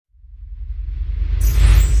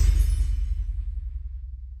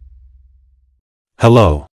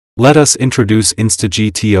Hello. Let us introduce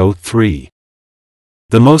InstaGTO 3.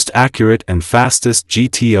 The most accurate and fastest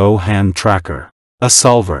GTO hand tracker, a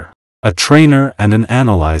solver, a trainer and an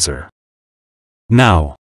analyzer.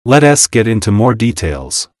 Now, let us get into more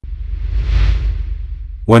details.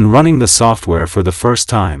 When running the software for the first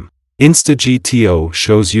time, InstaGTO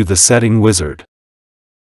shows you the setting wizard.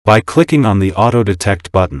 By clicking on the Auto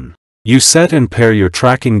Detect button, you set and pair your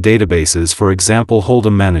tracking databases, for example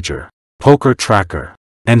Hold'em Manager, Poker Tracker,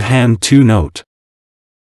 and Hand 2 Note.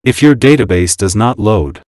 If your database does not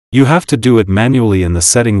load, you have to do it manually in the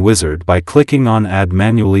setting wizard by clicking on Add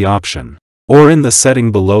Manually option, or in the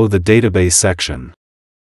setting below the database section.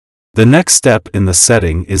 The next step in the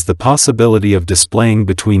setting is the possibility of displaying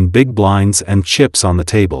between big blinds and chips on the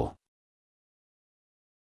table.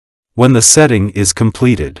 When the setting is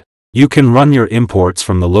completed, you can run your imports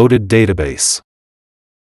from the loaded database.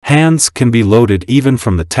 Hands can be loaded even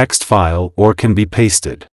from the text file or can be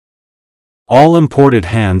pasted. All imported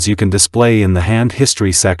hands you can display in the hand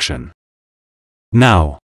history section.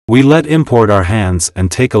 Now, let's import our hands and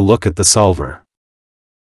take a look at the solver.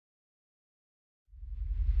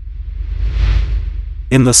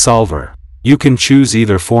 In the solver, you can choose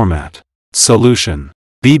either format, solution,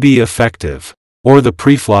 BB effective, or the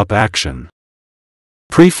preflop action.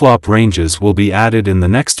 Preflop ranges will be added in the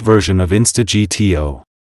next version of InstaGTO.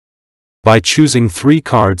 By choosing 3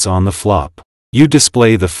 cards on the flop, you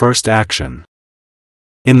display the first action.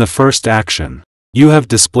 In the first action, you have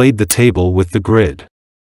displayed the table with the grid.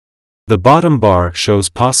 The bottom bar shows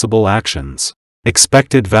possible actions,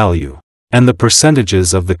 expected value, and the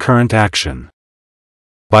percentages of the current action.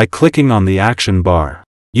 By clicking on the action bar,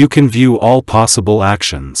 you can view all possible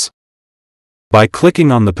actions. By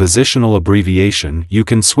clicking on the positional abbreviation, you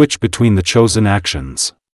can switch between the chosen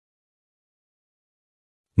actions.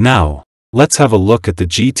 Now, let's have a look at the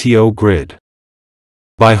Gto Grid.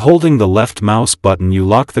 By holding the left mouse button, you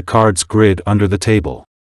lock the card's grid under the table.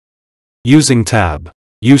 Using Tab,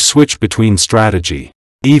 you switch between Strategy,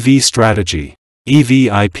 EV Strategy,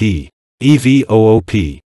 EVIP,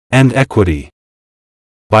 EVOOP, and Equity.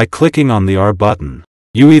 By clicking on the R button,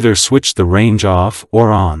 you either switch the range off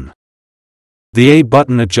or on. The A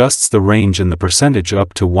button adjusts the range and the percentage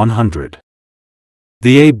up to 100.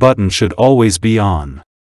 The A button should always be on.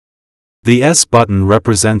 The S button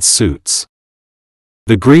represents suits.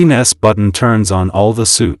 The green S button turns on all the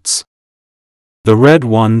suits. The red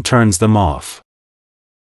one turns them off.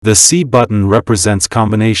 The C button represents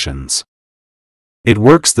combinations. It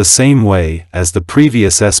works the same way as the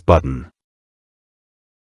previous S button.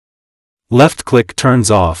 Left click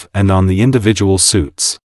turns off and on the individual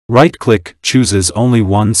suits. Right click chooses only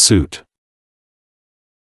one suit.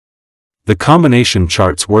 The combination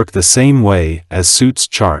charts work the same way as suits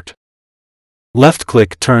chart. Left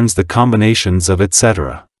click turns the combinations of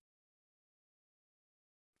etc.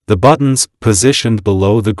 The buttons, positioned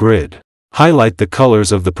below the grid, highlight the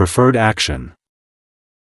colors of the preferred action.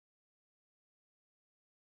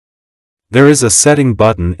 There is a setting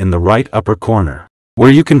button in the right upper corner,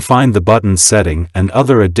 where you can find the button setting and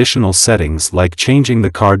other additional settings like changing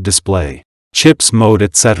the card display, chips mode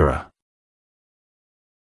etc.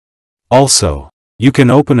 Also, you can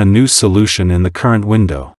open a new solution in the current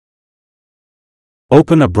window.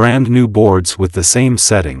 Open a brand new boards with the same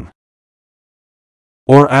setting.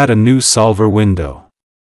 Or add a new solver window.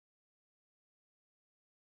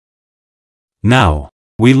 Now,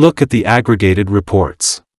 we look at the aggregated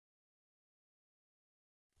reports.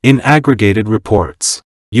 In Aggregated Reports,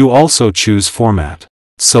 you also choose Format,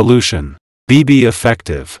 Solution, BB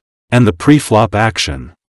Effective, and the Preflop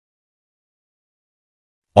action.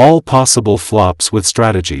 All possible flops with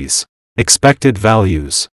strategies, expected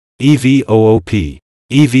values, EVOOP,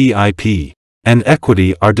 EVIP, and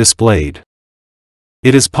equity are displayed.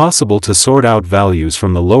 It is possible to sort out values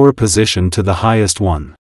from the lower position to the highest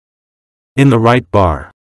one. In the right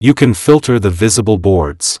bar, you can filter the visible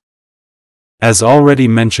boards. As already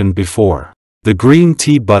mentioned before, the green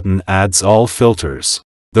T button adds all filters.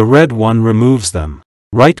 The red one removes them.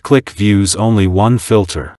 Right-click views only one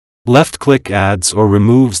filter. Left-click adds or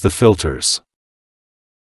removes the filters.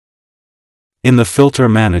 In the Filter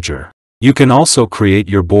Manager, you can also create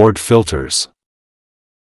your board filters.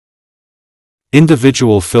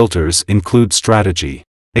 Individual filters include strategy,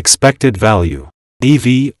 expected value,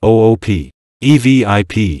 EVOOP,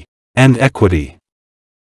 EVIP, and equity.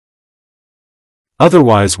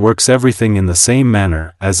 Otherwise works everything in the same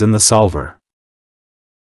manner as in the solver.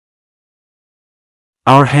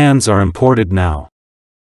 Our hands are imported now.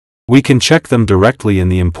 We can check them directly in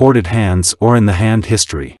the imported hands or in the hand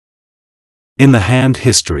history. In the hand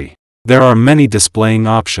history, there are many displaying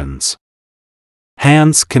options.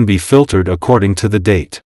 Hands can be filtered according to the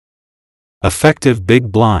date. Effective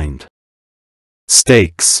big blind.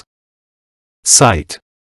 Stakes. Site.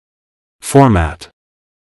 Format.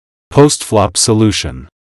 Post-flop solution.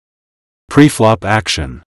 Pre-flop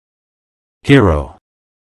action. Hero.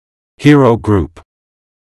 Hero group.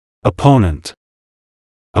 Opponent.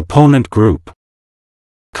 Opponent group.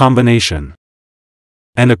 Combination.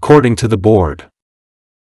 And according to the board.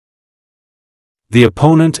 The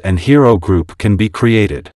opponent and hero group can be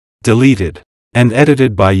created, deleted, and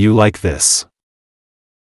edited by you like this.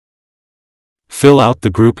 Fill out the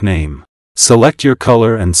group name. Select your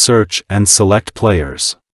color and search and select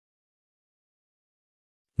players.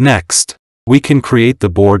 Next, we can create the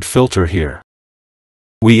board filter here.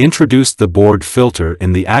 We introduced the board filter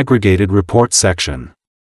in the Aggregated Reports section.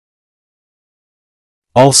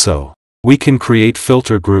 Also, we can create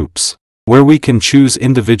filter groups, where we can choose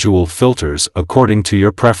individual filters according to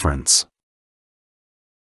your preference.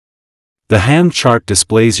 The hand chart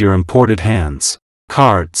displays your imported hands,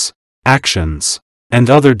 cards, actions, and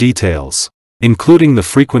other details, including the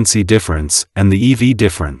frequency difference and the EV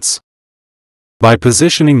difference. By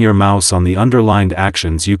positioning your mouse on the underlined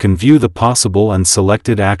actions, you can view the possible and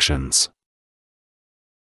selected actions.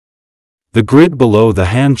 The grid below the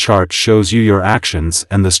hand chart shows you your actions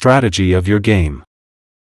and the strategy of your game.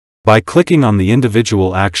 By clicking on the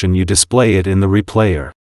individual action, you display it in the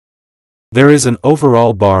replayer. There is an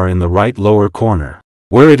overall bar in the right lower corner,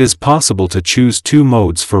 where it is possible to choose two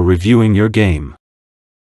modes for reviewing your game.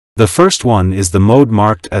 The first one is the mode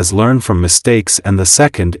marked as Learn from Mistakes, and the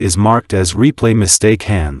second is marked as Replay Mistake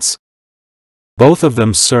Hands. Both of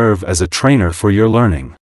them serve as a trainer for your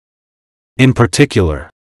learning. In particular,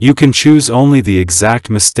 you can choose only the exact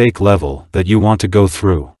mistake level that you want to go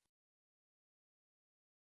through.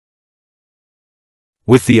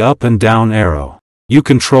 With the up and down arrow, you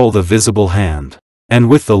control the visible hand, and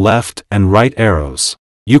with the left and right arrows,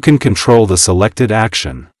 you can control the selected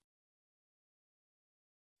action.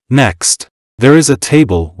 Next, there is a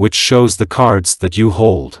table which shows the cards that you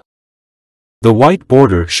hold. The white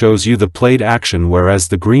border shows you the played action, whereas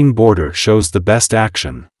the green border shows the best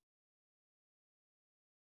action.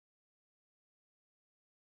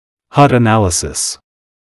 HUD analysis.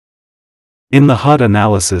 In the HUD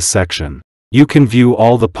analysis section, you can view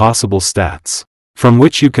all the possible stats, from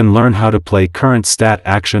which you can learn how to play current stat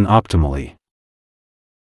action optimally.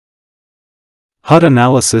 HUD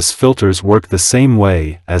analysis filters work the same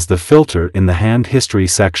way as the filter in the hand history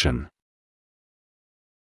section.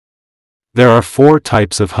 There are 4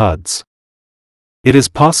 types of HUDs. It is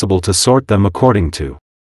possible to sort them according to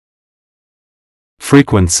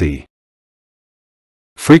frequency,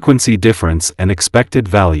 frequency difference and expected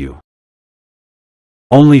value,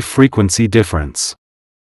 only frequency difference,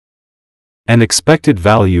 and expected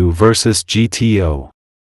value versus GTO.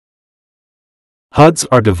 HUDs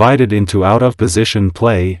are divided into out-of-position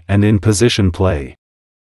play and in-position play.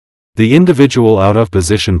 The individual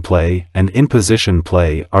out-of-position play and in-position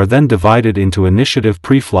play are then divided into initiative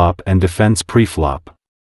preflop and defense preflop.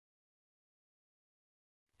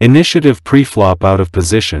 Initiative preflop out of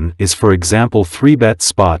position is, for example, 3-bet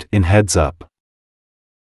spot in heads up.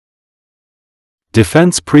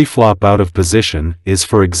 Defense preflop out of position is,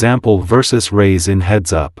 for example, versus raise in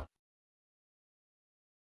heads up.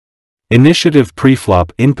 Initiative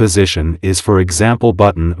preflop in position is, for example,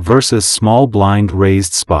 button versus small blind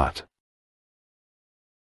raised spot.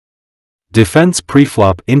 Defense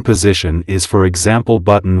preflop in position is, for example,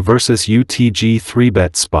 button versus UTG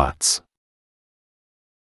 3-bet spots.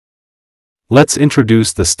 Let's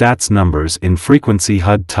introduce the stats numbers in frequency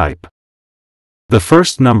HUD type. The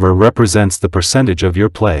first number represents the percentage of your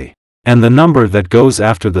play, and the number that goes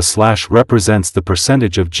after the slash represents the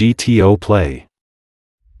percentage of GTO play.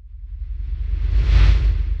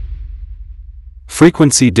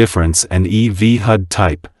 Frequency difference and EV HUD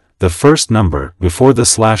type. The first number before the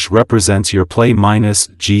slash represents your play minus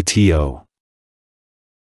GTO.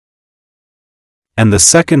 And the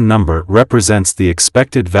second number represents the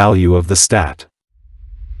expected value of the stat.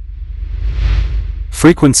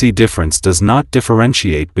 Frequency difference does not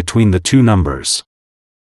differentiate between the two numbers.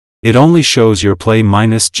 It only shows your play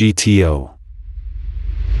minus GTO.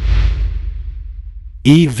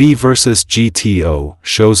 EV versus GTO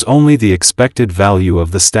shows only the expected value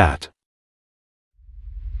of the stat.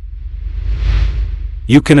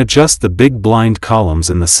 You can adjust the big blind columns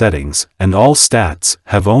in the settings, and all stats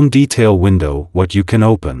have own detail window what you can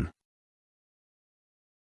open.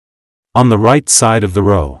 On the right side of the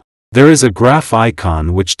row, there is a graph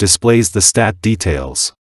icon which displays the stat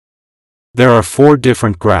details. There are 4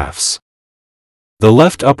 different graphs. The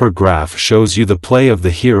left upper graph shows you the play of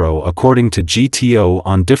the hero according to GTO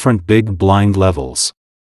on different big blind levels.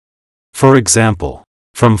 For example,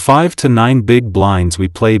 from 5 to 9 big blinds we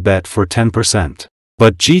play bet for 10%,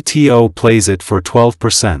 but GTO plays it for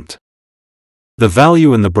 12%. The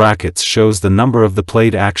value in the brackets shows the number of the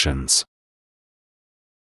played actions.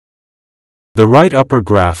 The right upper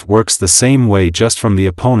graph works the same way just from the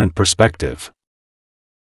opponent perspective.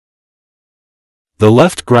 The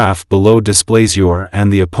left graph below displays your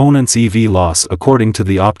and the opponent's EV loss according to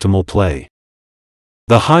the optimal play.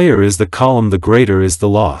 The higher is the column, the greater is the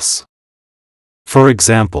loss. For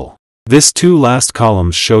example, these two last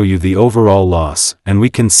columns show you the overall loss, and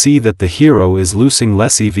we can see that the hero is losing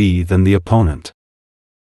less EV than the opponent.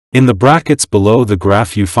 In the brackets below the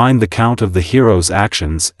graph you find the count of the hero's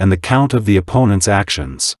actions and the count of the opponent's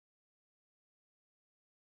actions.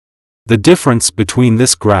 The difference between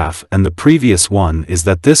this graph and the previous one is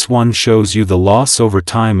that this one shows you the loss over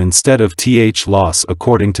time instead of loss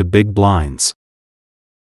according to big blinds.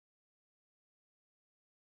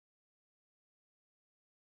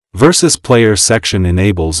 Versus player section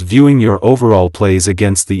enables viewing your overall plays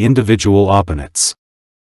against the individual opponents.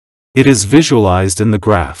 It is visualized in the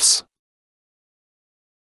graphs.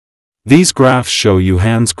 These graphs show you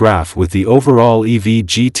hands graph with the overall EV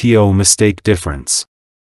GTO mistake difference.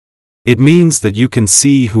 It means that you can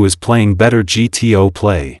see who is playing better GTO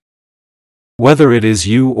play, whether it is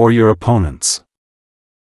you or your opponents.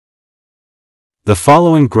 The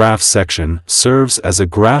following graph section serves as a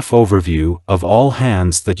graph overview of all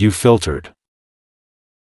hands that you filtered.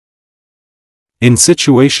 In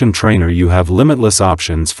Situation Trainer you have limitless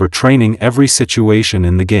options for training every situation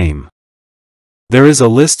in the game. There is a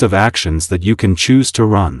list of actions that you can choose to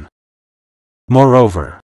run.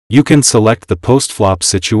 Moreover, you can select the post-flop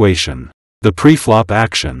situation, the pre-flop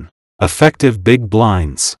action, effective big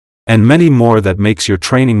blinds, and many more that makes your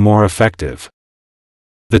training more effective.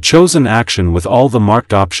 The chosen action with all the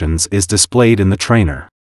marked options is displayed in the trainer.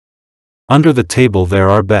 Under the table there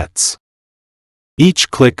are bets.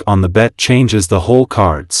 Each click on the bet changes the whole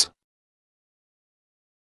cards.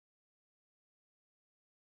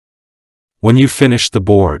 When you finish the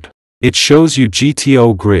board, it shows you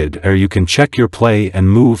Gto Grid, or you can check your play and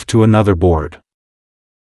move to another board.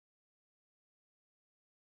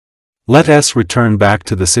 Let us return back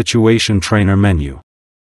to the Situation Trainer menu.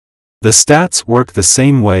 The stats work the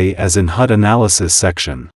same way as in HUD analysis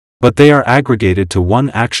section, but they are aggregated to one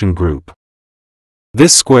action group.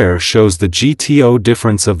 This square shows the GTO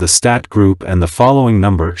difference of the stat group, and the following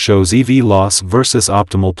number shows EV loss versus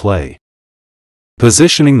optimal play.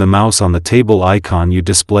 Positioning the mouse on the table icon you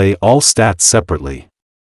display all stats separately.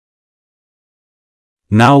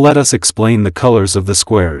 Now let us explain the colors of the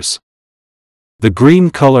squares. The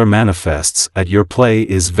green color manifests that your play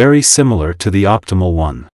is very similar to the optimal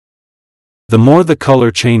one. The more the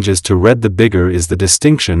color changes to red, the bigger is the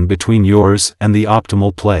distinction between yours and the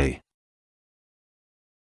optimal play.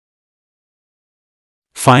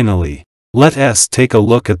 Finally, let us take a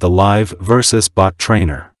look at the live versus bot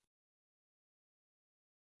trainer.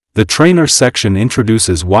 The trainer section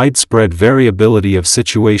introduces widespread variability of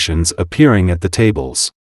situations appearing at the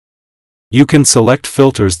tables. You can select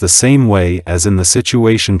filters the same way as in the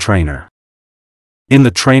Situation Trainer. In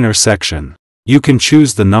the trainer section, you can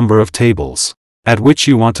choose the number of tables at which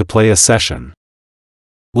you want to play a session.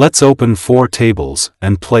 Let's open 4 tables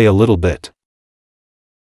and play a little bit.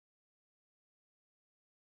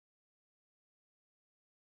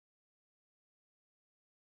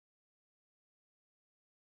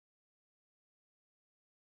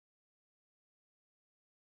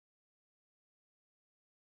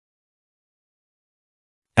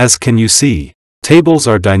 As can you see, tables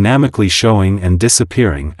are dynamically showing and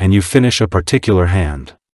disappearing, and you finish a particular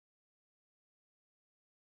hand.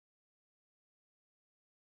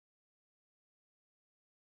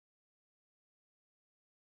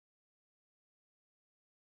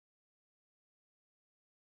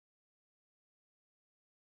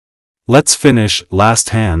 Let's finish last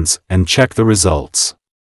hands and check the results.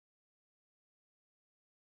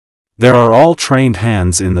 There are all trained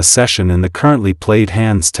hands in the session in the currently played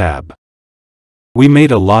hands tab. We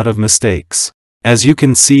made a lot of mistakes, as you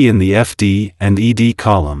can see in the FD and ED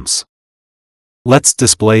columns. Let's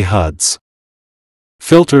display HUDs.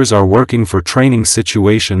 Filters are working for training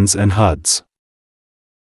situations and HUDs.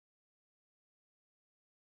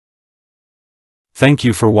 Thank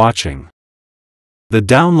you for watching. The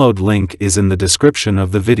download link is in the description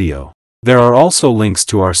of the video. There are also links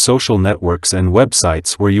to our social networks and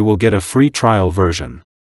websites where you will get a free trial version.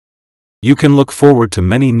 You can look forward to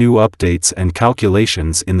many new updates and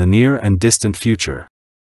calculations in the near and distant future.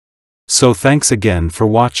 So thanks again for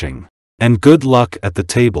watching. And good luck at the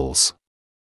tables.